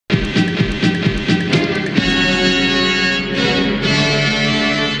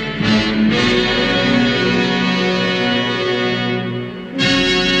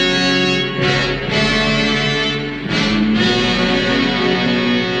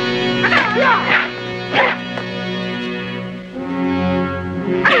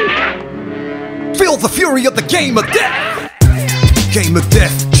the fury of the game of death. Game of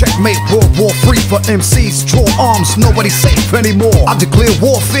death, checkmate, World War III for MCs. Draw arms, nobody's safe anymore. I declare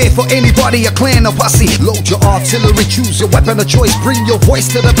warfare for anybody, a clan, a posse. Load your artillery, choose your weapon of choice. Bring your voice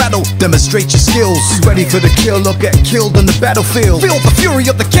to the battle, demonstrate your skills. Be ready for the kill or get killed on the battlefield. Feel the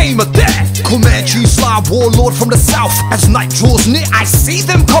fury of the game of death. Comanche Sly, warlord from the south. As night draws near, I see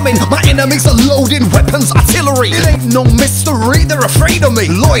them coming. My enemies are loading weapons, artillery. It ain't no mystery, they're afraid of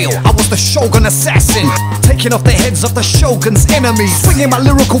me. Loyal, I was the shogun assassin, taking off the heads of the shogun's enemies. Swinging my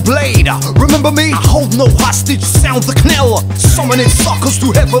lyrical blade, remember me? I hold no hostage, sound the knell, summoning suckers to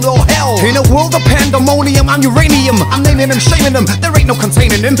heaven or hell. In a world of pandemonium, I'm uranium. I'm naming them, shaming them, there ain't no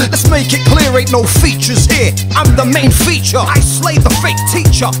containing them. Let's make it clear, ain't no features here. I'm the main feature, I slay the fake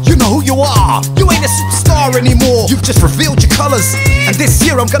teacher. You know who you are, you ain't a superstar anymore. You've just revealed your colors, and this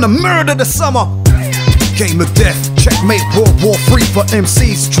year I'm gonna murder the summer. Game of death, checkmate, World War III for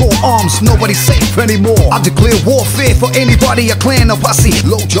MCs. Draw arms, nobody's safe anymore. I declare warfare for anybody, a clan, a posse.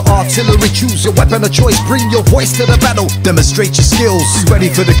 Load your artillery, choose your weapon of choice. Bring your voice to the battle, demonstrate your skills. Be ready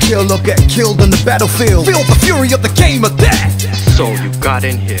for the kill or get killed on the battlefield. Feel the fury of the game of death. So you got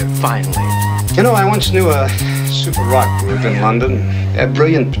in here, finally. You know, I once knew a super rock group in London. They had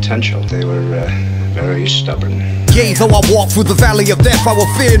brilliant potential. They were very stubborn. Yea, though I walk through the valley of death, I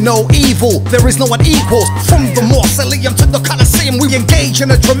will fear no evil. There is no one equal. From the mausoleum to the Colosseum, we engage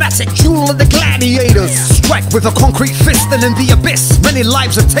in a dramatic duel of the gladiators. Strike with a concrete fist, and in the abyss, many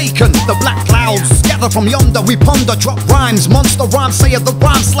lives are taken. The black clouds gather from yonder, we ponder, drop rhymes. Monster rhyme sayer, the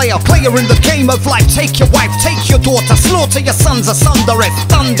rhyme slayer. Player in the game of life, take your wife, take your daughter. Slaughter your sons asunder as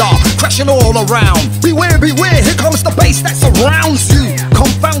thunder, crashing all around. Beware, beware, here comes the bass that surrounds you,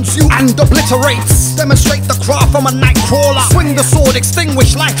 confounds you and obliterates. Demonstrate the craft from a night crawler. Swing the sword,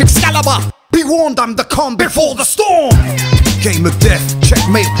 extinguish life, Excalibur. Be warned, I'm the calm before the storm. Game of death,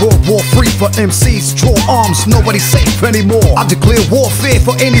 checkmate, World War III for MCs. Draw arms, nobody's safe anymore. I declare warfare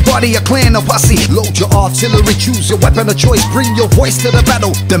for anybody, a clan, a posse. Load your artillery, choose your weapon of choice. Bring your voice to the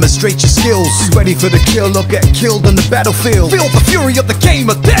battle, demonstrate your skills. Be ready for the kill or get killed on the battlefield. Feel the fury of the game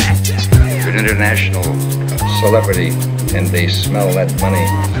of death. You're an international celebrity and they smell that money.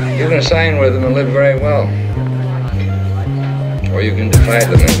 You can sign with them and live very well. Or you can defy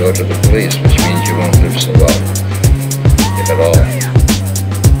them and go to the police, which means you won't live so well, if at all.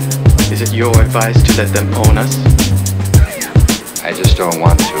 Is it your advice to let them own us? I just don't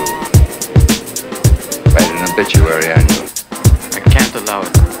want to write an obituary on you. I can't allow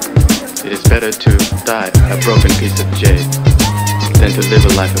it. It is better to die a broken piece of jade than to live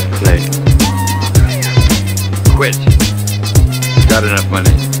a life of clay. Quit. You've got enough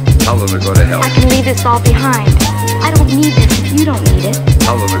money. Tell them to go to hell. I can leave this all behind. I don't need this if you don't need it.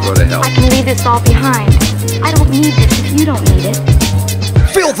 Tell them to go to hell. I can leave this all behind. I don't need this if you don't need it.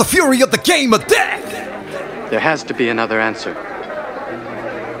 Feel the fury of the game of death. There has to be another answer.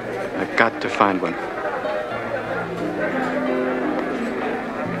 I've got to find one.